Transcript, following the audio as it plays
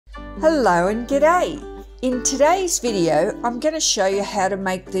Hello and g'day! In today's video, I'm going to show you how to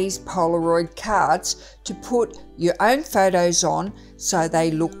make these Polaroid cards to put your own photos on so they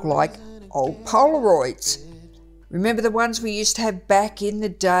look like old Polaroids. Remember the ones we used to have back in the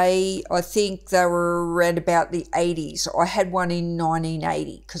day? I think they were around about the 80s. I had one in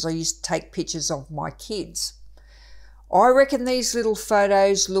 1980 because I used to take pictures of my kids. I reckon these little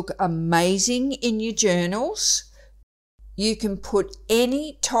photos look amazing in your journals. You can put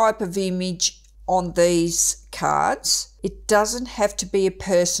any type of image on these cards. It doesn't have to be a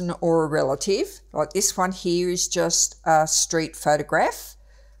person or a relative. Like this one here is just a street photograph.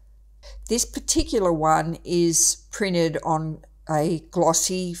 This particular one is printed on a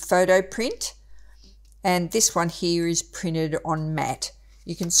glossy photo print, and this one here is printed on matte.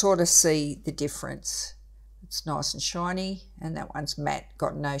 You can sort of see the difference. It's nice and shiny, and that one's matte,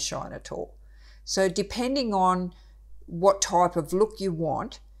 got no shine at all. So depending on what type of look you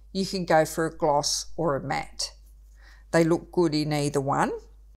want, you can go for a gloss or a matte. They look good in either one.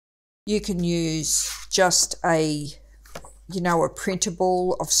 You can use just a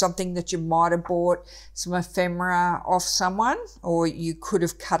printable of something that you might have bought some ephemera off someone, or you could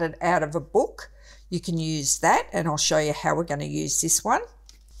have cut it out of a book. You can use that, and I'll show you how we're going to use this one.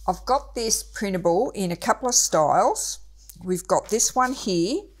 I've got this printable in a couple of styles. We've got this one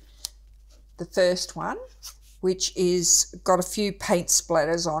here, the first one, which is got a few paint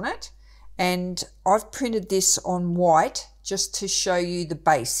splatters on it, and I've printed this on white just to show you the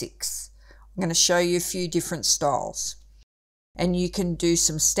basics. I'm going to show you a few different styles, and you can do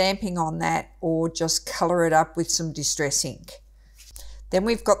some stamping on that or just colour it up with some distress ink. Then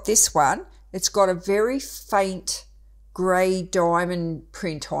we've got this one. It's got a very faint grey diamond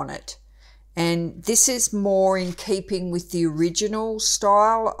print on it, and this is more in keeping with the original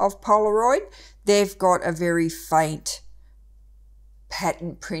style of Polaroid. They've got a very faint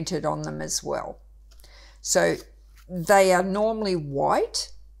pattern printed on them as well. So they are normally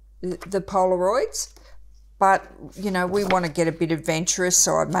white, the Polaroids, but we want to get a bit adventurous,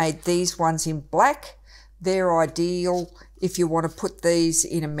 so I made these ones in black. They're ideal if you want to put these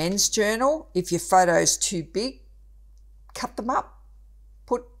in a men's journal. If your photo's too big, cut them up.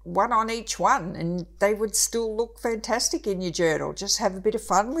 Put one on each one and they would still look fantastic in your journal. Just have a bit of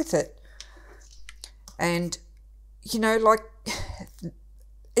fun with it. And,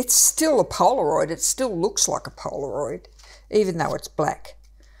 it's still a Polaroid. It still looks like a Polaroid, even though it's black.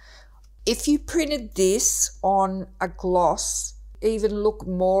 If you printed this on a gloss, even look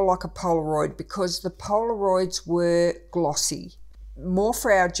more like a Polaroid, because the Polaroids were glossy. More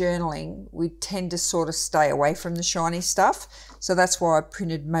for our journaling, we tend to sort of stay away from the shiny stuff. So that's why I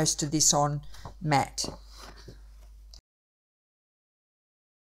printed most of this on matte.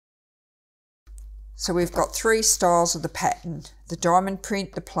 So we've got three styles of the pattern: the diamond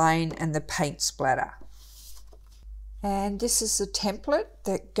print, the plain, and the paint splatter. And this is the template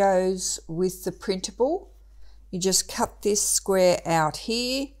that goes with the printable. You just cut this square out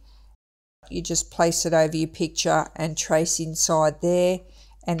here. You just place it over your picture and trace inside there,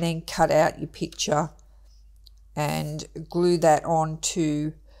 and then cut out your picture and glue that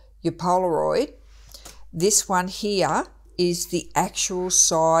onto your Polaroid. This one here is the actual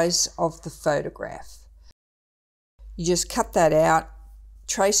size of the photograph. You just cut that out,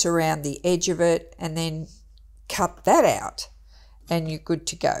 trace around the edge of it, and then cut that out, and you're good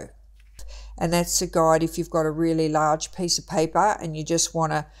to go. And that's a guide if you've got a really large piece of paper and you just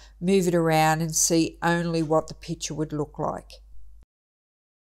want to move it around and see only what the picture would look like.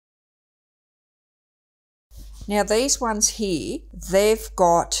 Now these ones here, they've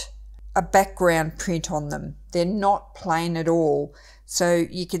got a background print on them. They're not plain at all. So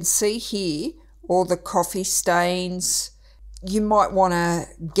you can see here all the coffee stains. You might want to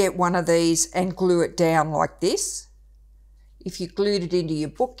get one of these and glue it down like this. If you glued it into your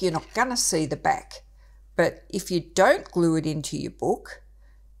book, you're not going to see the back. But if you don't glue it into your book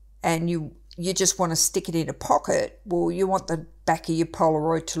and you just want to stick it in a pocket, well, you want the back of your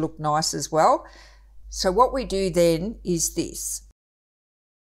Polaroid to look nice as well. So what we do then is this.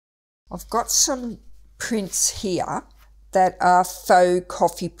 I've got some prints here that are faux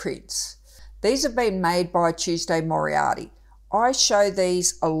coffee prints. These have been made by Tuesday Moriarty. I show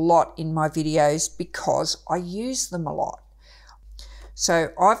these a lot in my videos because I use them a lot.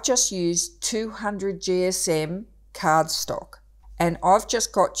 So I've just used 200 GSM cardstock, and I've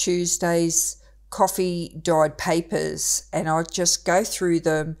just got Tuesday's coffee dyed papers, and I just go through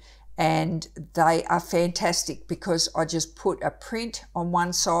them, and they are fantastic because I just put a print on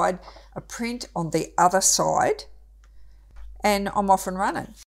one side, a print on the other side, and I'm off and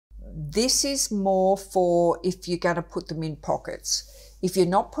running. This is more for if you're going to put them in pockets. If you're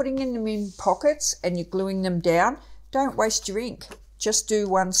not putting them in pockets and you're gluing them down, don't waste your ink. Just do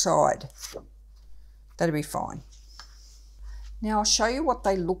one side. That'll be fine. Now I'll show you what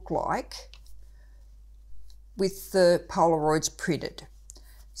they look like with the Polaroids printed.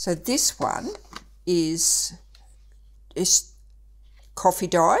 So this one is coffee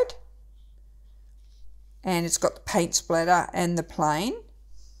dyed, and it's got the paint splatter and the plain.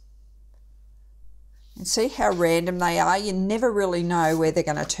 And see how random they are? You never really know where they're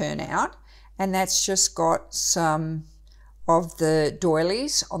going to turn out. And that's just got some of the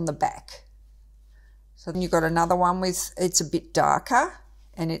doilies on the back. So then you've got another one with, it's a bit darker,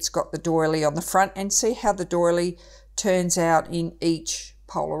 and it's got the doily on the front. And see how the doily turns out in each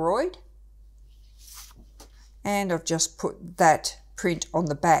Polaroid. And I've just put that print on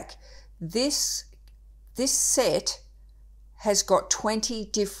the back. This set has got 20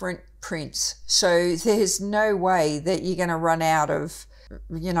 different prints, so there's no way that you're going to run out of,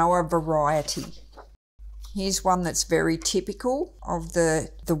 you know, a variety. Here's one that's very typical of the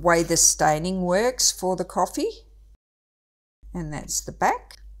way the staining works for the coffee, and that's the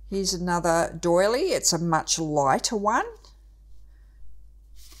back. Here's another doily. It's a much lighter one,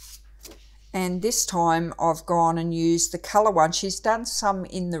 and this time I've gone and used the colour one. She's done some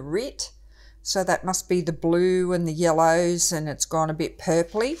in the RIT, so that must be the blue and the yellows, and it's gone a bit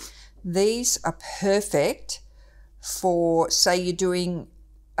purpley. These are perfect for, say you're doing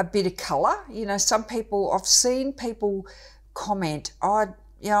a bit of colour. You know, some people, I've seen people comment, oh,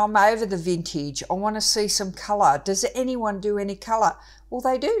 you know, I'm over the vintage, I want to see some colour. Does anyone do any colour? Well,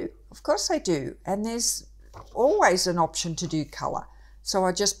 they do. Of course they do. And there's always an option to do colour. So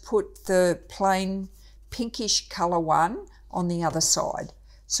I just put the plain pinkish colour one on the other side.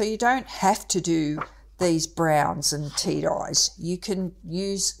 So you don't have to do these browns and tea dyes. You can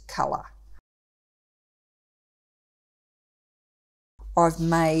use colour. I've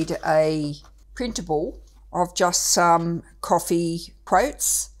made a printable of just some coffee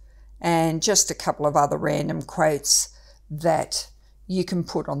quotes and just a couple of other random quotes that you can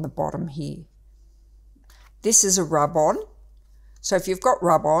put on the bottom here. This is a rub-on. So if you've got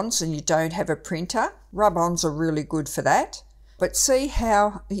rub-ons and you don't have a printer, rub-ons are really good for that. But see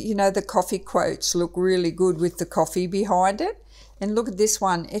how, you know, the coffee quotes look really good with the coffee behind it. And look at this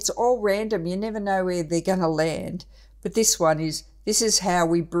one. It's all random. You never know where they're going to land. But this one is, this is how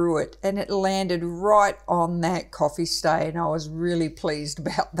we brew it. And it landed right on that coffee stain. I was really pleased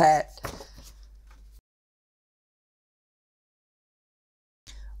about that.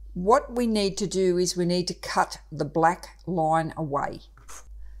 What we need to do is we need to cut the black line away.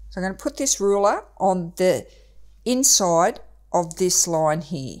 So I'm going to put this ruler on the inside of this line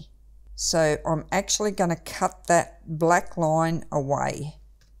here. So I'm actually going to cut that black line away.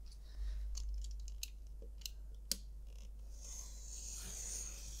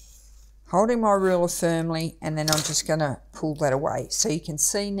 Holding my ruler firmly, and then I'm just going to pull that away. So you can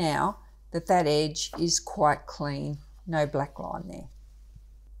see now that that edge is quite clean, no black line there.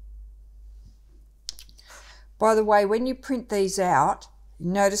 By the way, when you print these out,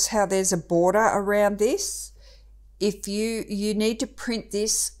 notice how there's a border around this. If you need to print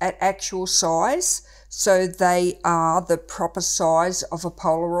this at actual size, so they are the proper size of a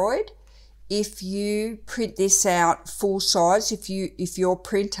Polaroid. If you print this out full size, if your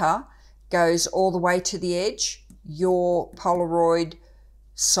printer goes all the way to the edge, your Polaroid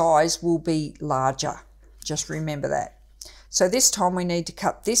size will be larger. Just remember that. So this time we need to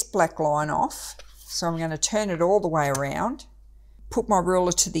cut this black line off. So I'm going to turn it all the way around. Put my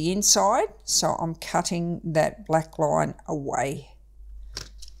ruler to the inside, so I'm cutting that black line away.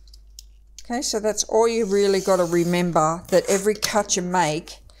 Okay, so that's all you really got to remember, that every cut you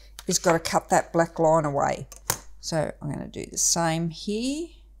make is got to cut that black line away. So I'm going to do the same here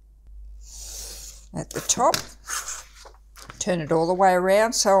at the top. Turn it all the way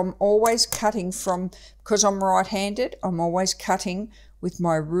around, so I'm always cutting from, because I'm right-handed, I'm always cutting with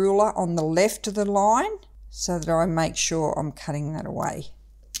my ruler on the left of the line, so that I make sure I'm cutting that away.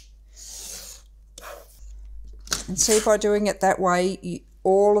 And see, by doing it that way,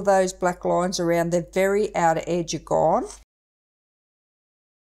 all of those black lines around the very outer edge are gone.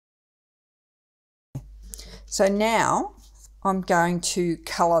 So now I'm going to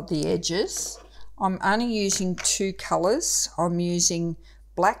colour the edges. I'm only using two colours. I'm using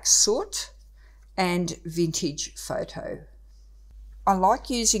Black Soot and Vintage Photo. I like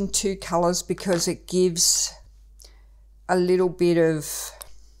using two colours because it gives a little bit of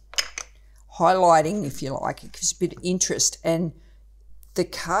highlighting, if you like. It gives a bit of interest, and the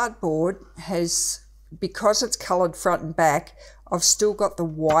cardboard has, because it's coloured front and back, I've still got the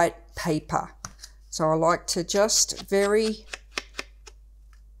white paper. So I like to just very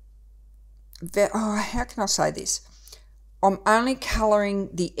how can I say this? I'm only colouring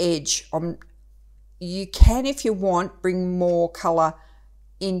the edge. You can, if you want, bring more colour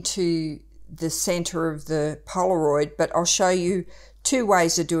into the centre of the Polaroid, but I'll show you two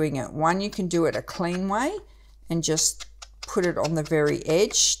ways of doing it. One, you can do it a clean way and just put it on the very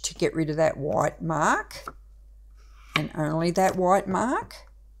edge to get rid of that white mark, and only that white mark.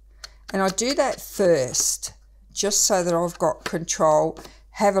 And I do that first just so that I've got control.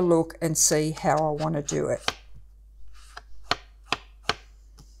 Have a look and see how I want to do it.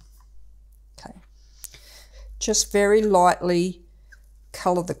 Okay, just very lightly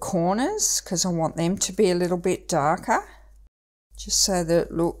colour the corners because I want them to be a little bit darker, just so that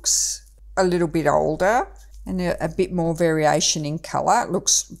it looks a little bit older and a bit more variation in colour. It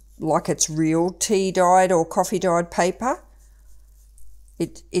looks like it's real tea dyed or coffee dyed paper.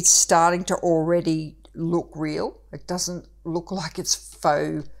 It's starting to already look real. It doesn't look like it's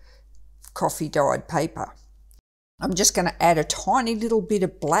faux coffee dyed paper. I'm just going to add a tiny little bit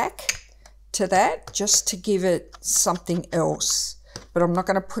of black to that just to give it something else, but I'm not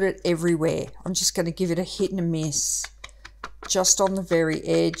going to put it everywhere. I'm just going to give it a hit and a miss just on the very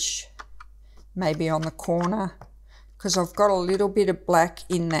edge, maybe on the corner, because I've got a little bit of black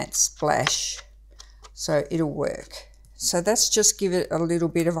in that splash, so it'll work. So that's just give it a little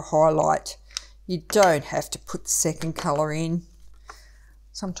bit of a highlight. You don't have to put the second colour in.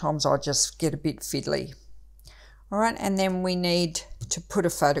 Sometimes I just get a bit fiddly. All right, and then we need to put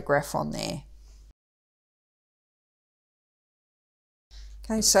a photograph on there.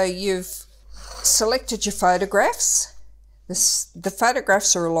 Okay, so you've selected your photographs. The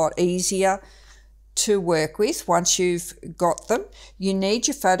photographs are a lot easier to work with once you've got them. You need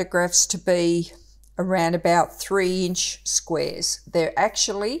your photographs to be around about 3-inch squares. They're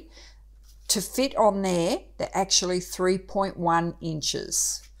actually, to fit on there, they're actually 3.1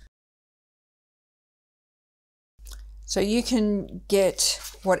 inches. So you can get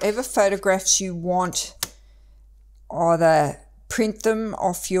whatever photographs you want, either print them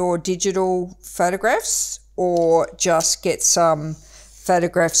off your digital photographs or just get some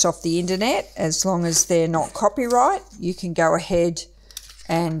photographs off the internet. As long as they're not copyright, you can go ahead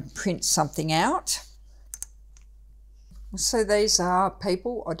and print something out. So these are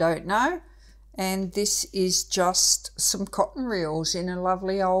people I don't know, and this is just some cotton reels in a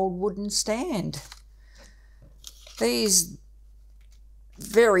lovely old wooden stand. These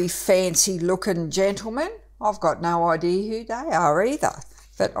very fancy looking gentlemen, I've got no idea who they are either,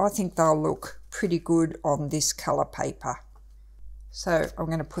 but I think they'll look pretty good on this colour paper. So I'm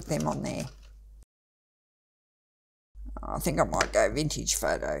going to put them on there. I think I might go vintage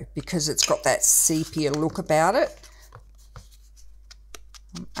photo because it's got that sepia look about it.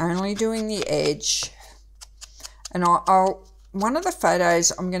 I'm only doing the edge, and one of the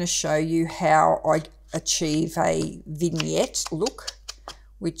photos I'm going to show you how I achieve a vignette look,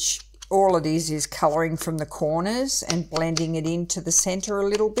 which all it is colouring from the corners and blending it into the centre a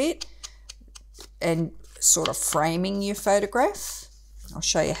little bit and sort of framing your photograph. I'll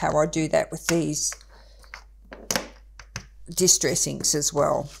show you how I do that with these distress inks as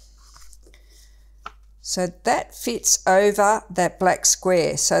well. So that fits over that black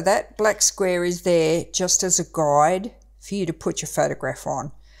square. So that black square is there just as a guide for you to put your photograph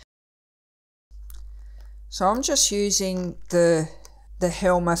on. So I'm just using the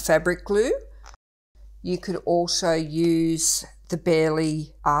Helmer fabric glue. You could also use the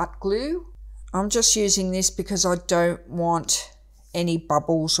Barely art glue. I'm just using this because I don't want any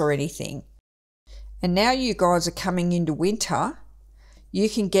bubbles or anything. And now you guys are coming into winter, you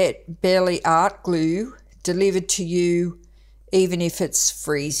can get Barely art glue delivered to you even if it's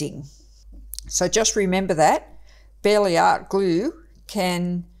freezing. So just remember that. Barely art glue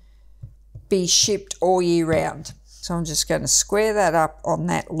can be shipped all year round. So I'm just going to square that up on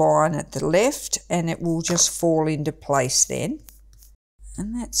that line at the left, and it will just fall into place then.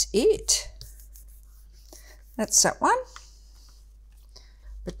 And that's it. That's that one.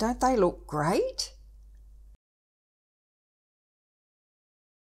 But don't they look great?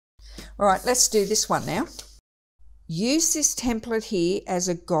 All right, let's do this one now. Use this template here as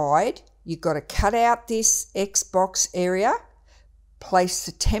a guide. You've got to cut out this X box area, place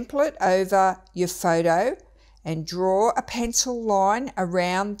the template over your photo and draw a pencil line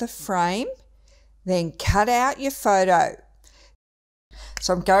around the frame, then cut out your photo.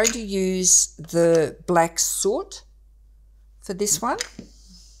 So I'm going to use the black soot for this one.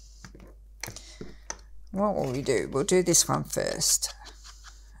 What will we do? We'll do this one first.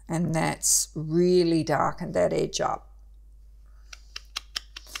 And that's really darkened that edge up.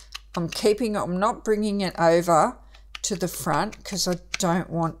 I'm not bringing it over to the front because I don't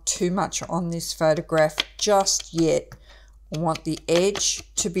want too much on this photograph just yet. I want the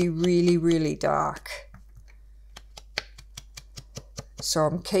edge to be really, really dark. So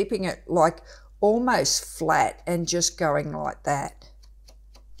I'm keeping it like almost flat and just going like that.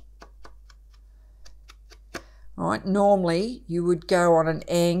 All right, normally you would go on an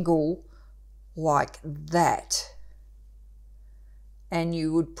angle like that and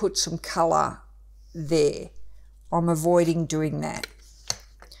you would put some colour there. I'm avoiding doing that.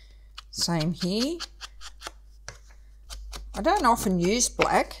 Same here. I don't often use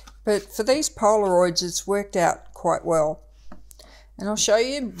black, but for these Polaroids it's worked out quite well. And I'll show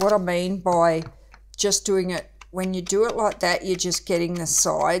you what I mean by just doing it. When you do it like that, you're just getting the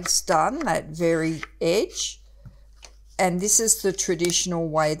sides done, that very edge. And this is the traditional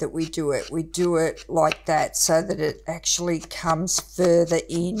way that we do it. We do it like that so that it actually comes further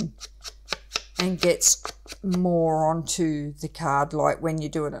in and gets more onto the card, like when you're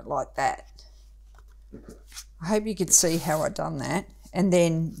doing it like that. I hope you could see how I've done that. And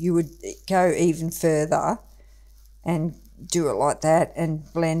then you would go even further and do it like that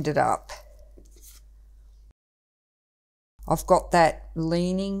and blend it up. I've got that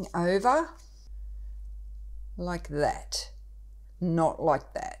leaning over like that, not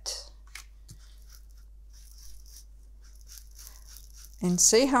like that. And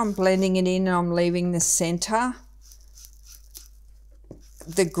see how I'm blending it in and I'm leaving the center,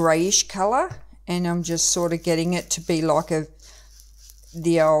 the greyish colour, and I'm just sort of getting it to be like the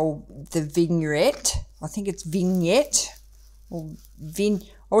vignette. I think it's vignette. Or I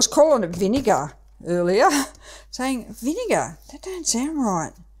was calling it vinegar earlier, saying vinegar, that don't sound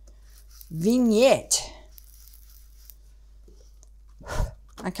right. Vignette.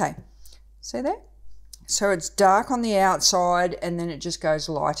 Okay, see that? So it's dark on the outside and then it just goes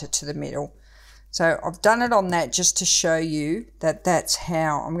lighter to the middle. So I've done it on that just to show you that that's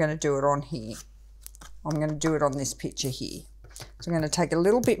how I'm going to do it on here. I'm going to do it on this picture here. So I'm going to take a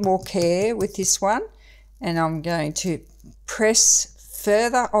little bit more care with this one and I'm going to press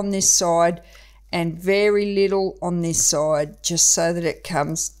further on this side and very little on this side, just so that it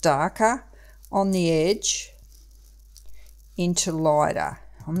comes darker on the edge into lighter.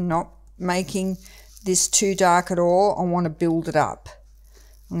 I'm not making this too dark at all. I want to build it up.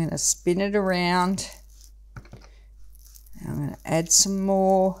 I'm going to spin it around. I'm going to add some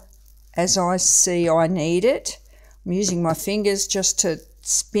more as I see I need it. I'm using my fingers just to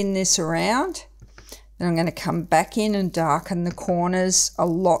spin this around. Then I'm going to come back in and darken the corners a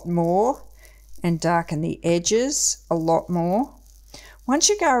lot more and darken the edges a lot more. Once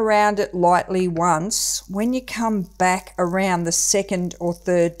you go around it lightly once, when you come back around the second or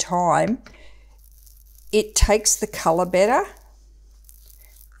third time, it takes the colour better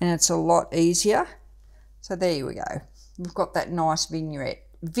and it's a lot easier. So there we go. We've got that nice vignette.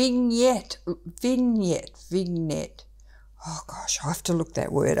 Vignette. Oh gosh, I have to look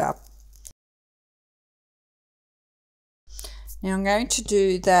that word up. Now I'm going to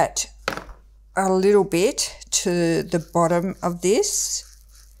do that a little bit to the bottom of this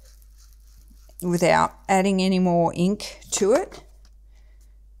without adding any more ink to it.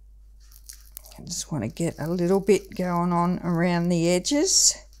 I just want to get a little bit going on around the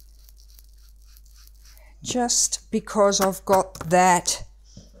edges, just because I've got that,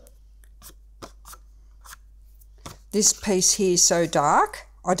 this piece here so dark,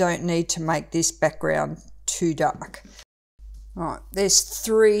 I don't need to make this background too dark. All right, there's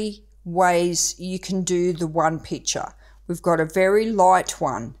 3 ways you can do the one picture. We've got a very light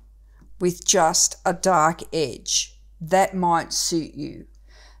one with just a dark edge. That might suit you.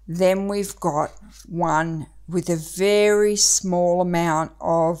 Then we've got one with a very small amount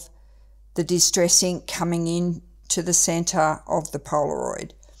of the distress ink coming in to the center of the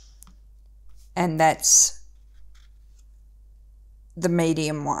Polaroid. And that's the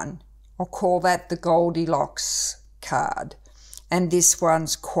medium one. I'll call that the Goldilocks card. And this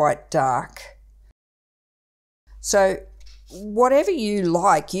one's quite dark. So whatever you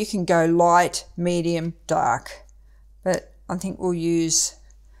like, you can go light, medium, dark. But I think we'll use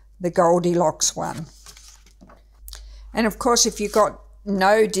the Goldilocks one. And of course, if you've got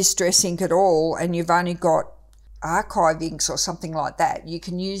no distress ink at all and you've only got archive inks or something like that, you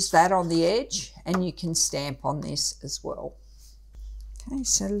can use that on the edge and you can stamp on this as well. Okay,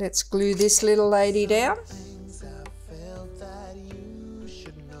 so let's glue this little lady down.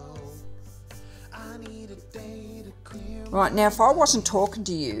 Right, now if I wasn't talking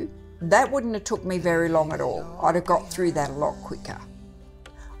to you, that wouldn't have took me very long at all. I'd have got through that a lot quicker.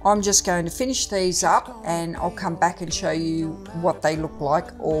 I'm just going to finish these up and I'll come back and show you what they look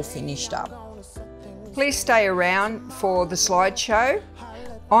like all finished up. Please stay around for the slideshow.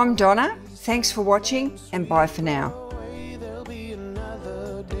 I'm Donna, thanks for watching and bye for now.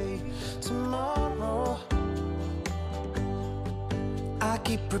 I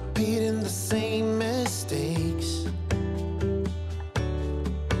keep repeating the same mistakes.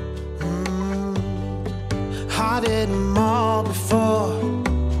 I did them all before,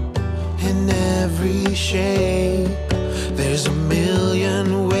 in every shape. There's a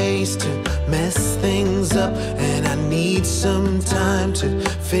million ways to mess things up, and I need some time to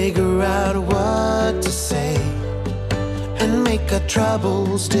figure out what to say and make our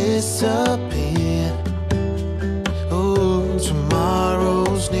troubles disappear. Oh,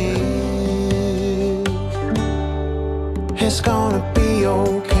 tomorrow's near. It's gonna be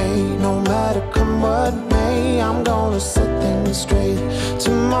okay, no matter come what may. I'm gonna set things straight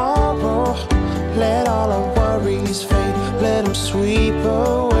tomorrow. Let all our worries fade, let them sweep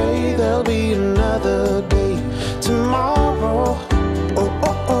away. There'll be another day tomorrow. Oh,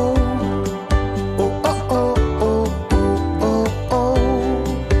 oh, oh. Oh, oh, oh, oh, oh, oh, oh.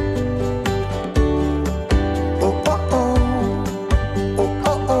 Oh, oh, oh. Oh,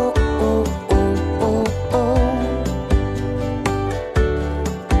 oh, oh, oh, oh, oh.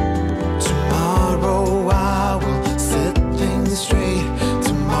 Tomorrow I will set things straight.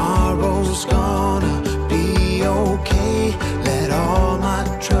 Tomorrow's gonna be okay. Let all my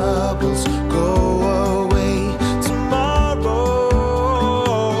troubles go away. Tomorrow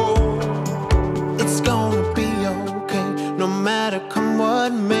it's gonna be okay, no matter come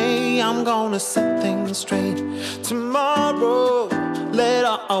what may. I'm gonna set things straight tomorrow. Let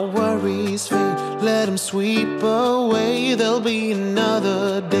all our worries fade, let them sweep away. There'll be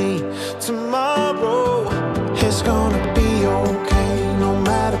another